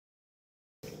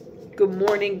Good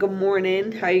morning, good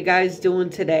morning. How you guys doing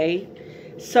today?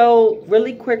 So,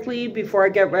 really quickly before I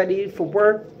get ready for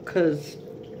work, because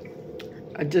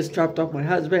I just dropped off my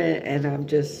husband and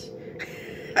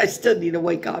I still need to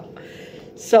wake up.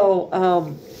 So,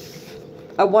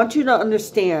 I want you to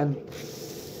understand,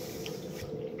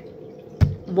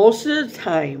 most of the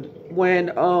time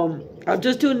when, I'm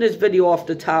just doing this video off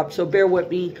the top, so bear with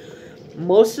me.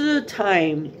 Most of the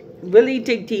time, really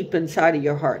dig deep inside of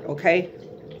your heart, okay?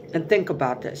 And think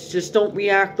about this. Just don't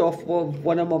react off of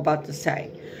what I'm about to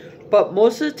say. But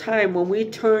most of the time when we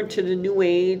turn to the New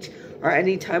Age or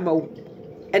any type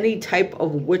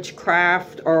of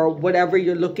witchcraft or whatever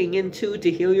you're looking into to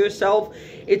heal yourself,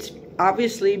 it's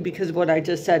obviously because of what I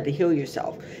just said, to heal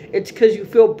yourself. It's because you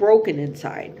feel broken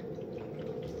inside.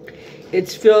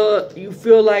 You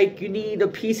feel like you need a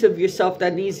piece of yourself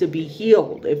that needs to be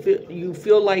healed. You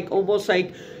feel like almost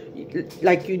like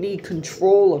you need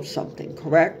control of something,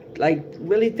 correct? Like,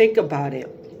 really think about it.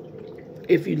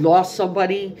 If you lost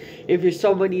somebody, if you're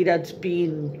somebody that's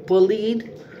being bullied,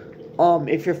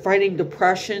 if you're fighting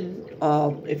depression,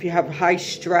 if you have high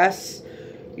stress,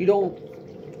 you don't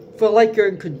feel like you're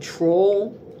in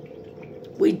control,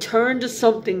 we turn to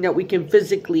something that we can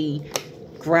physically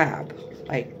grab.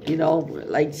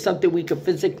 Like something we could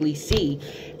physically see.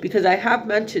 Because I have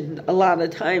mentioned a lot of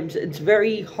times, it's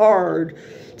very hard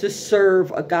to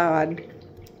serve a God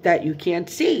that you can't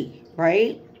see,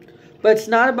 right? But it's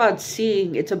not about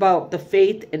seeing, it's about the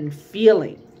faith and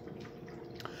feeling.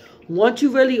 Once you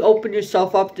really open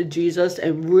yourself up to Jesus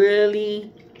and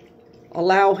really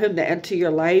allow him to enter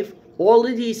your life, all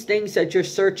of these things that you're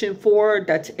searching for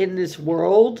that's in this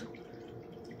world,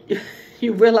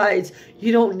 you realize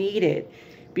you don't need it,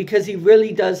 because he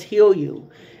really does heal you.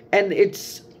 And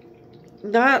it's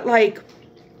not like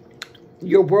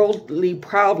your worldly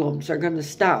problems are going to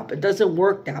stop. It doesn't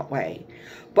work that way.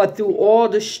 But through all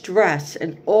the stress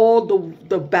and all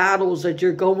the battles that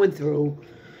you're going through,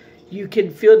 you can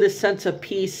feel this sense of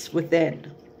peace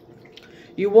within.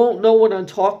 You won't know what I'm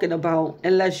talking about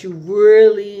unless you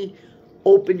really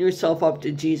open yourself up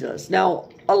to Jesus. Now,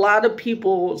 a lot of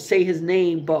people say his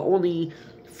name, but only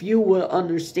few will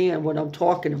understand what I'm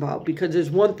talking about. Because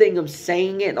there's one thing of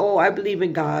saying it, oh, I believe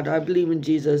in God, I believe in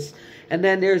Jesus. And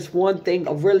then there's one thing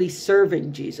of really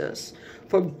serving Jesus,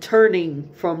 from turning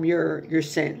from your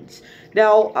sins.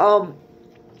 Now,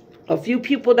 a few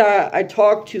people that I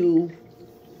talk to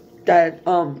that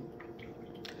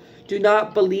do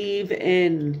not believe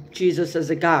in Jesus as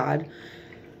a God,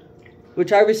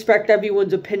 which I respect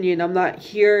everyone's opinion. I'm not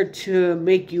here to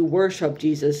make you worship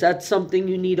Jesus. That's something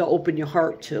you need to open your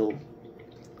heart to.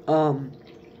 I'm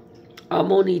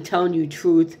only telling you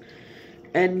truth,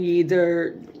 and you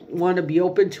either want to be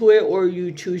open to it or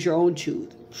you choose your own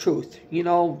truth. You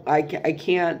know, I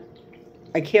can't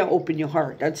open your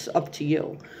heart. That's up to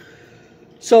you.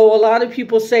 So a lot of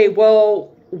people say,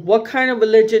 well, what kind of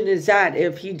religion is that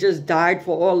if he just died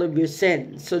for all of your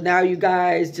sins? So now you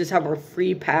guys just have a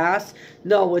free pass?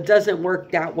 No, it doesn't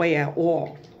work that way at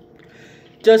all.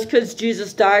 Just because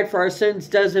Jesus died for our sins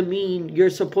doesn't mean you're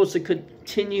supposed to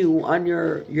continue on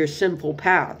your sinful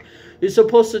path. You're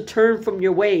supposed to turn from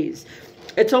your ways.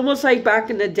 It's almost like back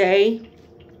in the day,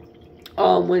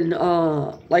 when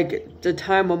like the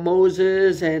time of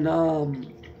Moses and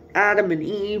Adam and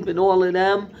Eve and all of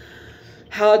them,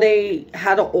 how they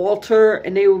had an altar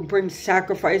and they would bring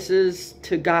sacrifices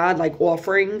to God, like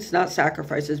offerings, not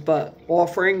sacrifices, but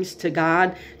offerings to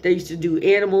God. They used to do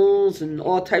animals and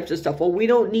all types of stuff. Well, we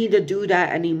don't need to do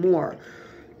that anymore.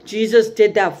 Jesus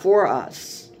did that for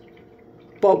us.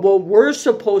 But what we're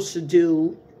supposed to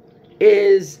do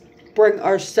is bring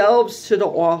ourselves to the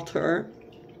altar.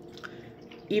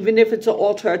 Even if it's an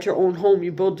altar at your own home,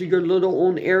 you build your little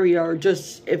own area, or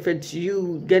just if it's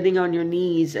you getting on your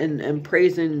knees and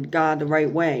praising God the right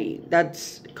way,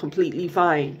 that's completely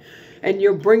fine. And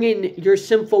you're bringing your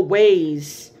sinful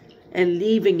ways and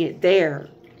leaving it there.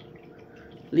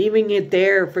 Leaving it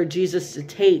there for Jesus to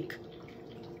take.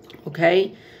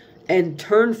 Okay? And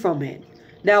turn from it.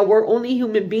 Now, we're only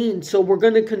human beings, so we're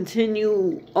going to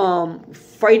continue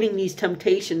fighting these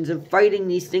temptations and fighting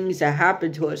these things that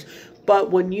happen to us.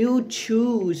 But when you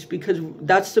choose, because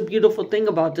that's the beautiful thing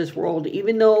about this world,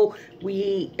 even though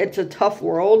it's a tough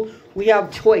world, we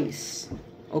have choice.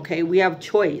 Okay, we have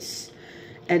choice.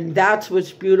 And that's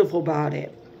what's beautiful about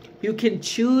it. You can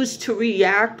choose to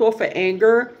react off of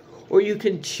anger, or you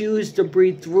can choose to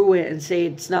breathe through it and say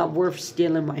it's not worth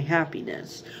stealing my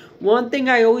happiness. One thing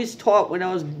I always taught when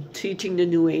I was teaching the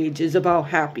New Age is about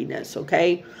happiness,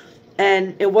 okay?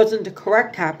 And it wasn't the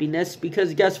correct happiness,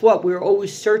 because guess what? We were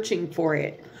always searching for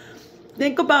it.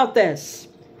 Think about this.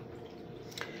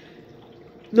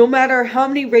 No matter how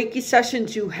many Reiki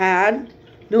sessions you had,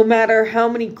 no matter how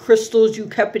many crystals you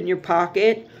kept in your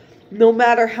pocket, no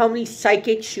matter how many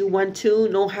psychics you went to,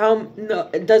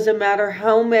 it doesn't matter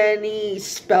how many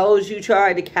spells you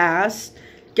try to cast,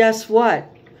 guess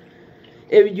what?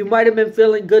 You might have been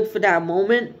feeling good for that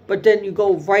moment, but then you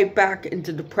go right back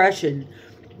into depression.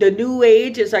 The new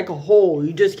age is like a hole.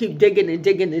 You just keep digging and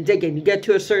digging and digging. You get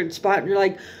to a certain spot and you're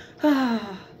like,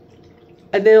 ah.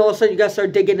 And then all of a sudden you got to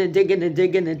start digging and digging and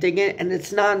digging and digging, and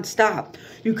it's nonstop.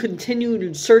 You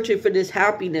continue searching for this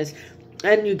happiness,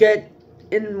 and you get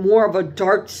in more of a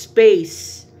dark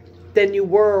space than you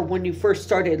were when you first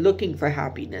started looking for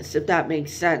happiness, if that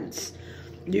makes sense.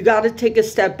 You got to take a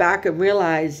step back and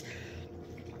realize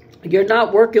you're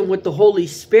not working with the Holy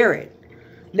Spirit.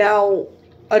 Now,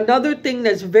 another thing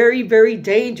that's very, very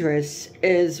dangerous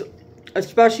is,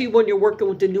 especially when you're working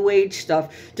with the New Age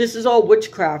stuff, this is all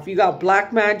witchcraft. You got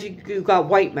black magic, you got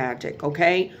white magic,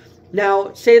 okay?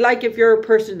 Now, say like if you're a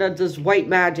person that does white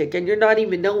magic and you're not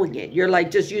even knowing it. You're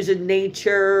like just using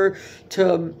nature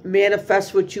to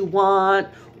manifest what you want,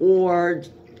 or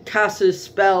casting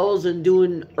spells and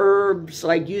doing herbs,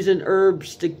 like using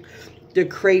herbs to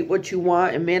create what you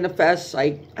want and manifest,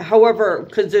 like however,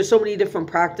 because there's so many different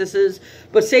practices.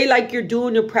 But say like you're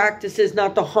doing your practices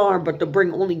not to harm but to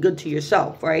bring only good to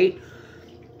yourself, right?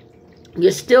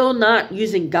 You're still not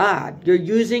using God. You're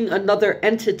using another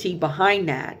entity behind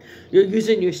that. You're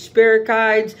using your spirit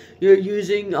guides. You're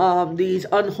using these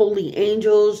unholy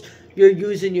angels. You're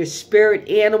using your spirit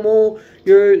animal.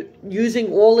 You're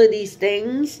using all of these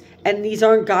things, and these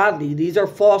aren't godly. These are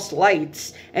false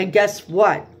lights. And guess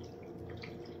what?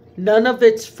 None of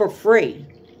it's for free.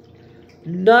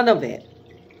 None of it.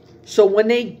 So when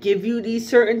they give you these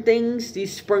certain things,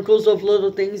 these sprinkles of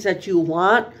little things that you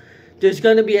want, there's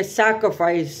going to be a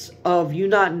sacrifice of you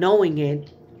not knowing it,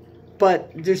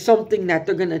 but there's something that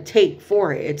they're going to take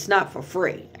for it. It's not for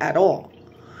free at all.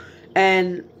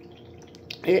 And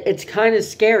it's kind of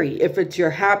scary. If it's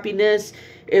your happiness,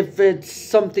 if it's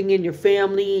something in your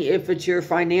family, if it's your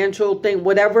financial thing,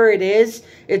 whatever it is,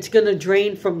 it's going to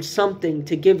drain from something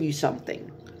to give you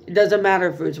something. It doesn't matter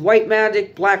if it's white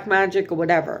magic, black magic, or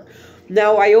whatever.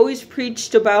 Now, I always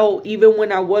preached about, even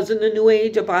when I was in the New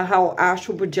Age, about how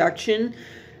astral projection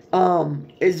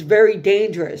is very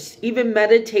dangerous. Even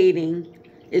meditating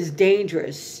is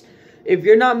dangerous. If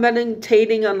you're not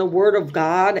meditating on the Word of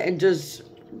God and just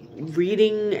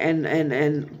reading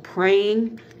and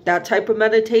praying, that type of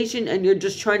meditation, and you're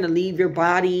just trying to leave your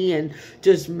body and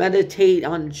just meditate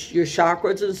on your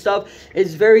chakras and stuff,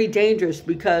 it's very dangerous,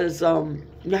 because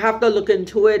you have to look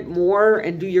into it more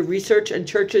and do your research, and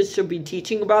churches should be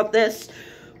teaching about this.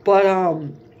 But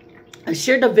I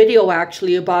shared a video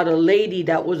actually about a lady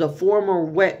that was a former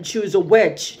witch. She was a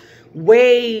witch.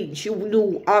 She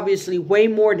knew obviously way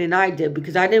more than I did,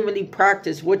 because I didn't really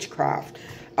practice witchcraft.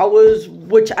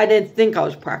 I didn't think I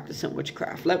was practicing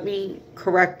witchcraft. Let me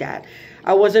correct that.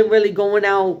 I wasn't really going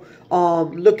out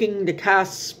looking to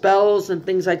cast spells and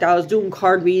things like that. I was doing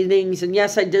card readings, and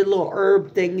yes, I did little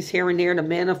herb things here and there to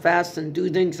manifest and do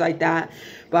things like that,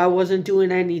 but I wasn't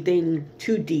doing anything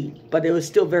too deep, but it was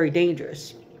still very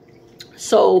dangerous.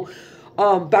 So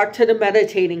back to the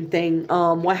meditating thing.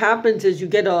 What happens is you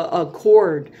get a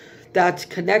cord that's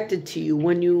connected to you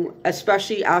when you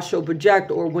especially astral project,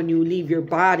 or when you leave your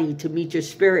body to meet your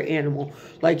spirit animal,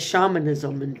 like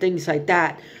shamanism and things like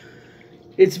that.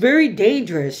 It's very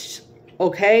dangerous,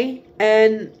 okay?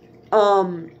 And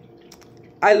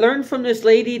I learned from this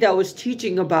lady that was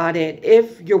teaching about it,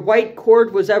 if your white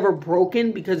cord was ever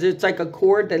broken, because it's like a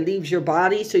cord that leaves your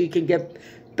body so you can get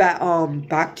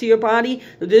back to your body.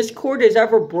 If this cord is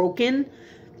ever broken,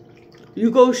 you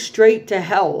go straight to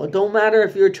hell. It don't matter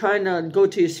if you're trying to go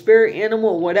to your spirit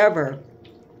animal or whatever.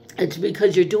 It's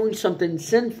because you're doing something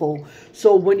sinful.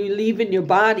 So when you leave in your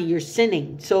body, you're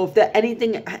sinning. So if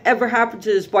anything ever happened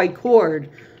to this white cord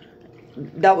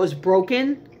that was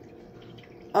broken,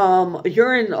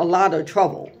 you're in a lot of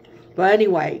trouble. But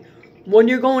anyway, when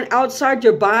you're going outside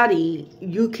your body,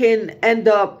 you can end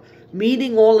up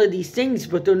meeting all of these things,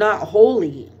 but they're not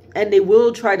holy. And they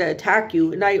will try to attack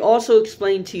you. And I also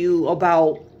explained to you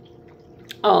about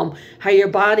how your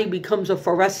body becomes a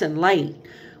fluorescent light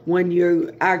when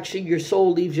your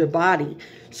soul leaves your body.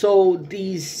 So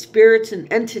these spirits and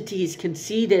entities can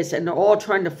see this, and they're all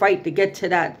trying to fight to get to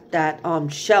that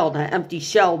shell, that empty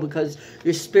shell, because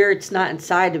your spirit's not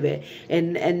inside of it.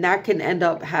 And that can end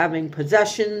up having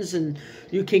possessions, and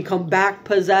you can come back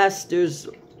possessed. There's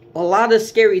a lot of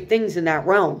scary things in that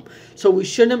realm. So we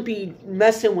shouldn't be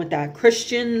messing with that.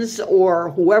 Christians or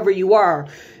whoever you are,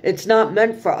 it's not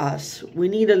meant for us. We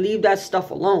need to leave that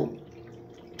stuff alone.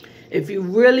 If you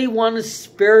really want a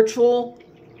spiritual,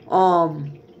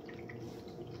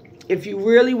 if you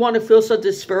really want to feel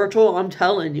something spiritual, I'm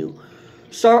telling you,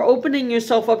 start opening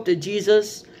yourself up to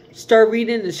Jesus. Start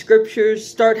reading the scriptures.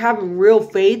 Start having real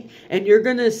faith. And you're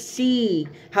going to see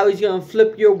how he's going to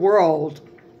flip your world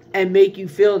and make you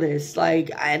feel this. Like,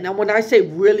 and when I say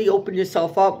really open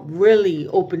yourself up, really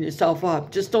open yourself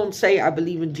up. Just don't say, I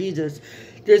believe in Jesus.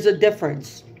 There's a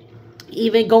difference.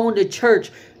 Even going to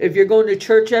church. If you're going to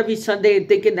church every Sunday and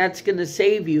thinking that's going to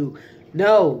save you.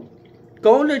 No.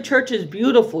 Going to church is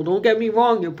beautiful. Don't get me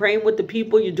wrong. You're praying with the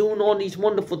people. You're doing all these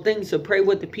wonderful things to pray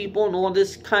with the people and all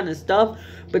this kind of stuff.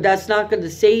 But that's not going to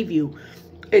save you.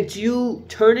 It's you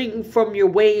turning from your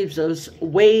ways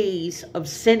of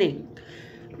sinning.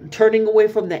 Turning away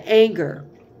from the anger.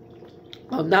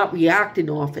 Of not reacting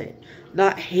off it.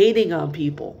 Not hating on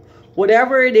people.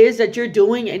 Whatever it is that you're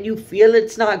doing and you feel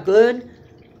it's not good,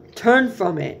 turn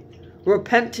from it.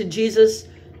 Repent to Jesus.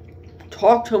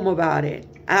 Talk to him about it.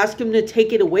 Ask him to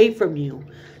take it away from you.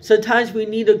 Sometimes we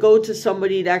need to go to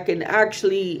somebody that can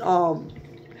actually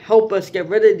help us get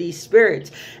rid of these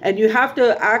spirits. And you have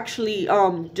to actually,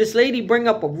 this lady bring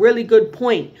up a really good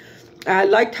point. I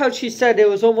liked how she said it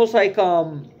was almost like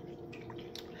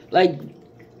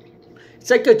it's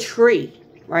like a tree,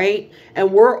 right?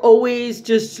 And we're always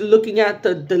just looking at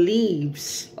the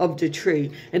leaves of the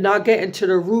tree and not getting to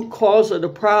the root cause of the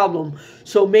problem.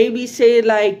 So maybe say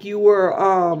like you were,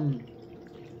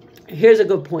 here's a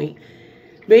good point.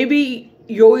 Maybe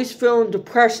you're always feeling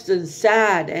depressed and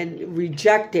sad and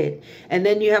rejected. And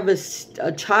then you have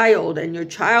a child and your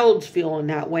child's feeling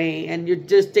that way. And you're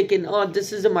just thinking, oh,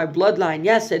 this isn't my bloodline.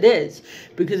 Yes, it is.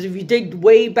 Because if you dig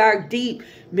way back deep,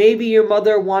 maybe your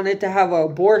mother wanted to have an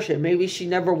abortion. Maybe she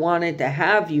never wanted to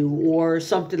have you or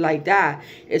something like that.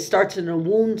 It starts in the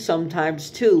womb sometimes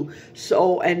too.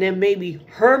 So, and then maybe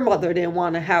her mother didn't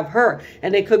want to have her.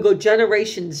 And it could go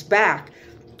generations back.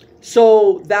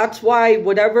 So that's why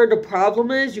whatever the problem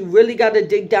is, you really got to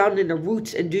dig down in the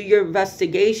roots and do your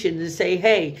investigation and say,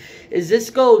 hey, is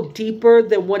this go deeper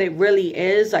than what it really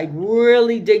is? Like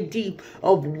really dig deep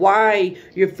of why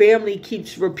your family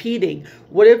keeps repeating.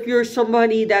 What if you're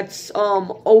somebody that's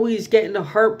always getting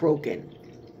heartbroken,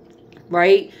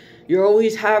 right? You're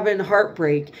always having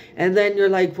heartbreak. And then you're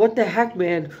like, what the heck,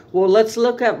 man? Well, let's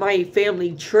look at my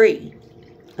family tree.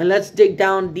 And let's dig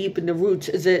down deep in the roots.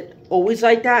 Is it always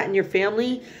like that in your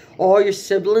family? Or are your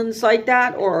siblings like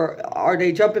that? Or are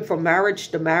they jumping from marriage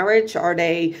to marriage? Are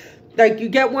they, like, you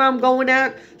get where I'm going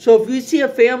at? So if you see a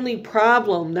family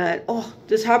problem that, oh,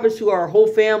 this happens to our whole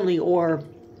family, or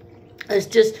it's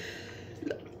just,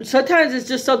 sometimes it's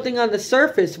just something on the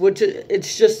surface, which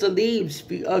it's just the leaves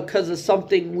because of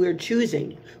something we're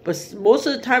choosing. But most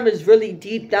of the time it's really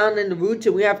deep down in the roots,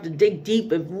 and we have to dig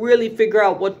deep and really figure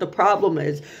out what the problem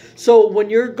is. So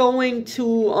when you're going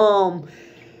to,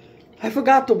 I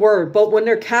forgot the word, but when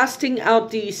they're casting out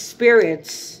these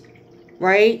spirits,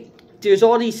 right? There's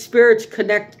all these spirits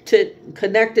connected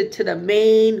to the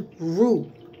main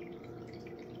root,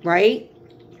 right?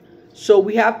 So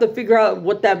we have to figure out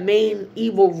what that main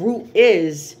evil root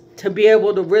is to be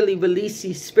able to really release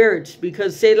these spirits.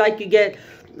 Because say like you get,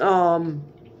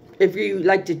 if you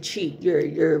like to cheat,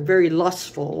 you're very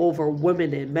lustful over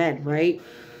women and men, right?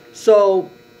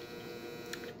 So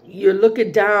you're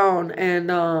looking down and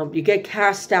you get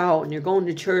cast out and you're going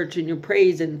to church and you're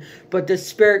praising, but the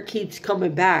spirit keeps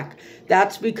coming back.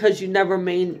 That's because you never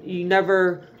went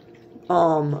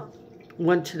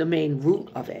to the main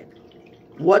root of it.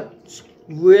 What's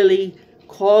really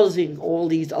causing all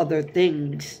these other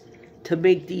things to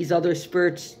make these other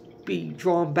spirits be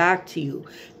drawn back to you?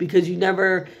 Because you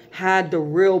never had the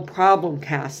real problem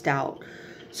cast out.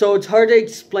 So it's hard to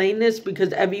explain this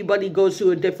because everybody goes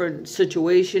through a different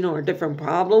situation or a different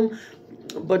problem.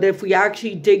 But if we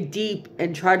actually dig deep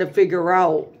and try to figure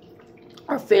out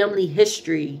our family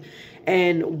history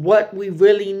and what we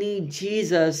really need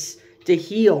Jesus to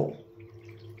heal,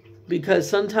 because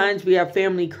sometimes we have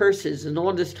family curses and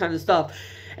all this kind of stuff.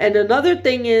 And another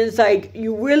thing is, like,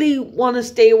 you really want to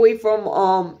stay away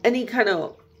from any kind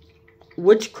of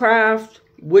witchcraft,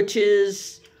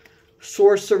 witches,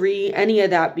 sorcery, any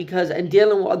of that, because, and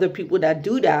dealing with other people that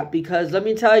do that. Because let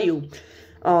me tell you,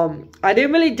 I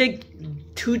didn't really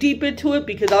dig too deep into it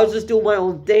because I was just doing my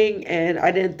own thing, and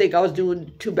I didn't think I was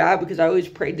doing too bad because I always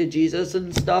prayed to Jesus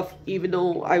and stuff, even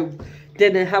though I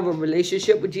didn't have a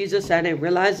relationship with Jesus. I didn't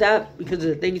realize that because of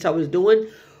the things I was doing.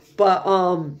 But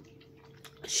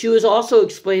she was also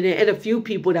explaining, and a few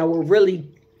people that were really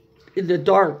in the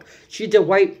dark. She did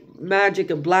white magic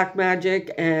and black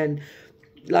magic, and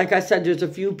like I said, there's a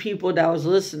few people that I was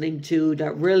listening to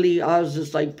that really, I was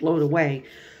just like blown away.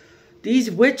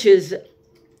 These witches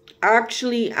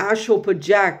actually astral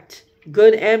project,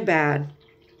 good and bad.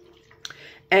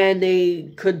 And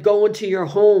they could go into your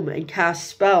home and cast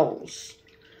spells.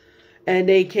 And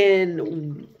they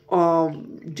can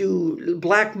do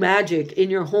black magic in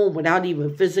your home without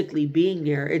even physically being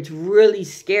there. It's really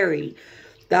scary.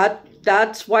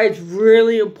 That's why it's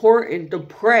really important to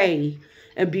pray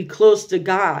and be close to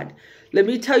God. Let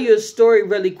me tell you a story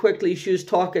really quickly. She was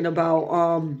talking about,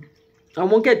 I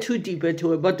won't get too deep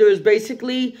into it, but there was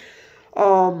basically,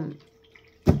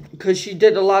 because she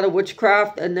did a lot of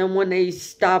witchcraft, and then when they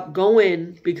stopped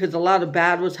going, because a lot of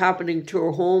bad was happening to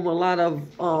her home, a lot of,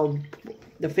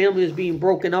 the family was being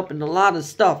broken up, and a lot of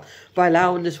stuff by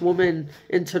allowing this woman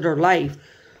into their life.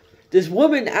 This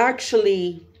woman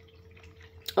actually,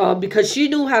 because she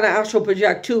knew how to astral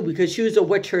project too, because she was a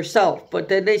witch herself, but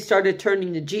then they started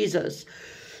turning to Jesus.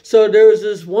 So there was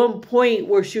this one point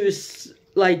where she was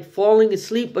like falling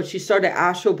asleep, but she started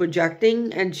astral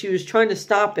projecting, and she was trying to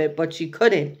stop it, but she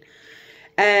couldn't.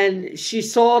 And she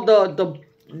saw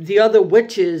the other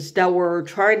witches that were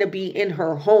trying to be in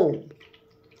her home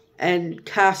and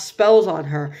cast spells on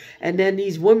her. And then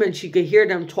these women, she could hear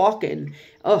them talking.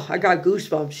 Oh, I got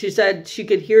goosebumps. She said she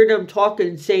could hear them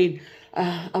talking, saying,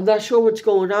 I'm not sure what's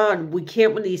going on. We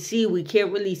can't really see. We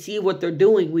can't really see what they're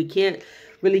doing. We can't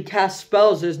really cast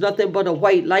spells. There's nothing but a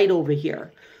white light over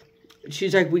here.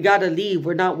 She's like, we got to leave.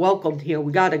 We're not welcomed here.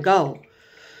 We got to go.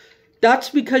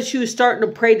 That's because she was starting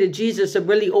to pray to Jesus and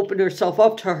really open herself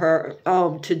up to her,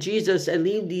 to Jesus, and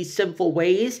leave these sinful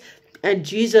ways. And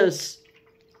Jesus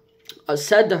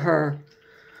said to her,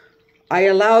 I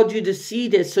allowed you to see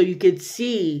this so you could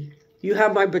see you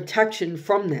have my protection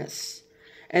from this.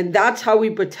 And that's how we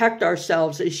protect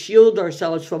ourselves, is shield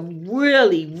ourselves from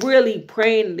really, really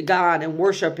praying to God and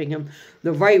worshiping Him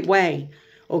the right way.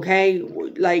 Okay?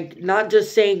 Like, not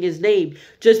just saying His name.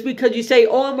 Just because you say,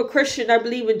 oh, I'm a Christian, I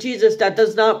believe in Jesus, that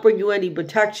does not bring you any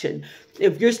protection.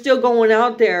 If you're still going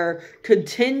out there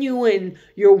continuing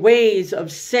your ways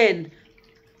of sin,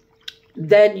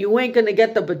 then you ain't going to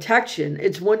get the protection.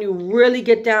 It's when you really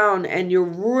get down and you're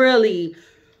really,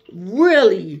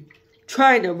 really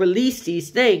trying to release these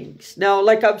things. Now,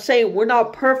 like I'm saying, we're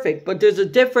not perfect, but there's a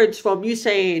difference from you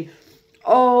saying,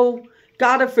 oh,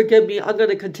 God, forgive me, I'm going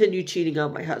to continue cheating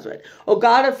on my husband. Oh,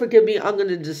 God, forgive me, I'm going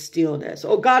to just steal this.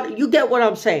 Oh, God, you get what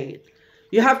I'm saying.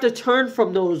 You have to turn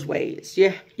from those ways.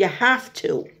 You have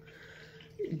to.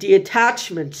 The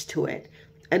attachments to it.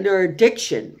 And their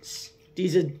addictions.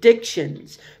 These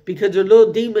addictions, because there are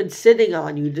little demons sitting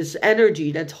on you, this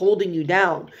energy that's holding you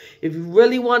down. If you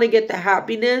really want to get the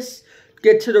happiness,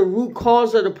 get to the root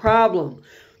cause of the problem.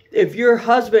 If your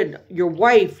husband, your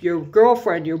wife, your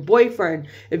girlfriend, your boyfriend,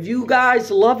 if you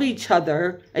guys love each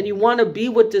other and you want to be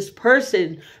with this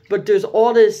person, but there's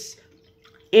all this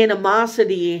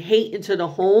animosity and hate into the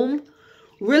home,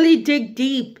 really dig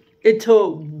deep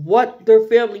into what their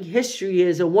family history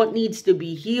is and what needs to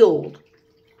be healed.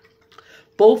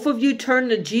 Both of you turn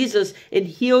to Jesus and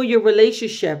heal your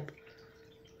relationship.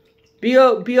 Be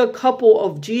a couple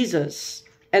of Jesus.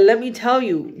 And let me tell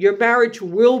you, your marriage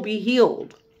will be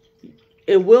healed.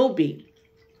 It will be.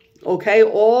 Okay?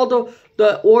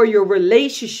 Or your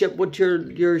relationship with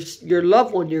your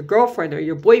loved one, your girlfriend or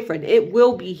your boyfriend, it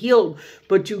will be healed.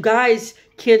 But you guys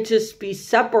can't just be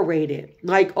separated.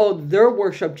 Like, oh, they're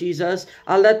worship Jesus.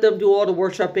 I'll let them do all the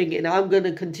worshiping and I'm going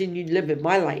to continue living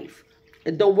my life.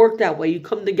 It don't work that way. You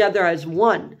come together as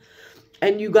one.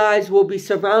 And you guys will be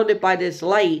surrounded by this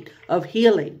light of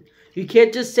healing. You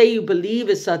can't just say you believe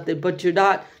in something, but you're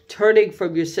not turning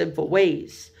from your sinful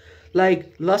ways.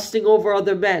 Like lusting over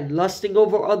other men, lusting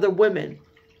over other women.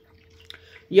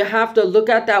 You have to look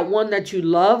at that one that you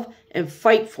love and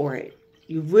fight for it.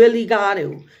 You really got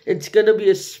to. It's going to be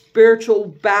a spiritual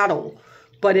battle.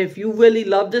 But if you really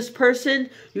love this person,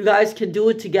 you guys can do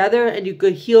it together and you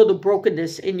could heal the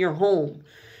brokenness in your home.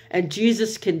 And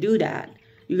Jesus can do that.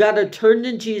 You got to turn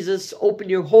to Jesus, open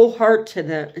your whole heart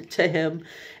to Him,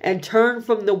 and turn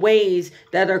from the ways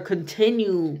that are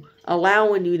continue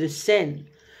allowing you to sin.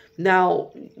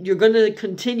 Now, you're going to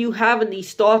continue having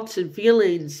these thoughts and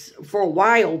feelings for a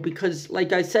while because,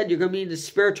 like I said, you're going to be in a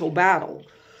spiritual battle.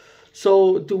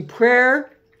 So through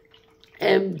prayer,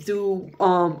 and through,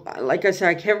 like I said,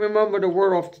 I can't remember the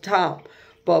word off the top.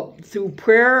 But through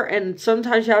prayer, and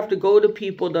sometimes you have to go to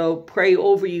people to pray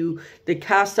over you to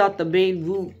cast out the main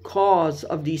root cause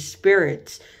of these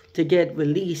spirits to get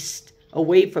released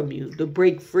away from you, to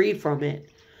break free from it.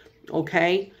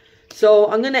 Okay?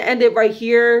 So I'm going to end it right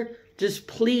here. Just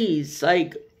please,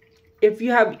 like, if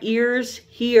you have ears,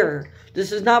 hear.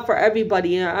 This is not for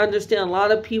everybody. And I understand a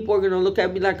lot of people are going to look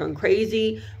at me like I'm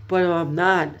crazy, but I'm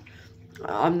not.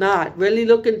 I'm not. Really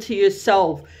look into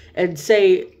yourself and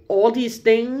say, all these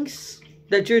things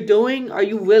that you're doing, are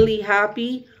you really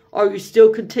happy? Or are you still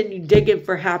continue digging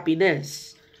for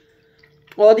happiness?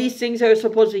 All these things that are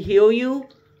supposed to heal you,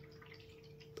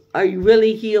 are you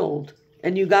really healed?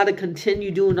 And you got to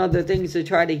continue doing other things to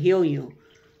try to heal you.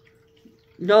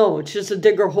 No, it's just a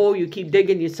digger hole you keep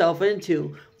digging yourself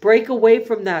into. Break away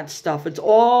from that stuff. It's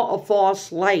all a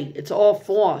false light. It's all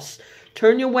false.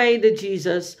 Turn your way to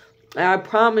Jesus. And I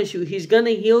promise you, he's going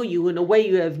to heal you in a way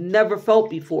you have never felt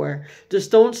before.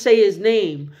 Just don't say his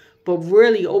name, but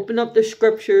really open up the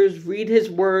scriptures, read his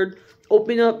word,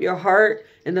 open up your heart,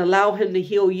 and allow him to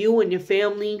heal you and your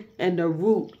family and the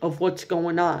root of what's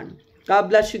going on. God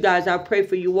bless you guys. I pray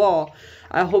for you all.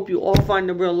 I hope you all find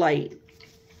the real light.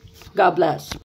 God bless.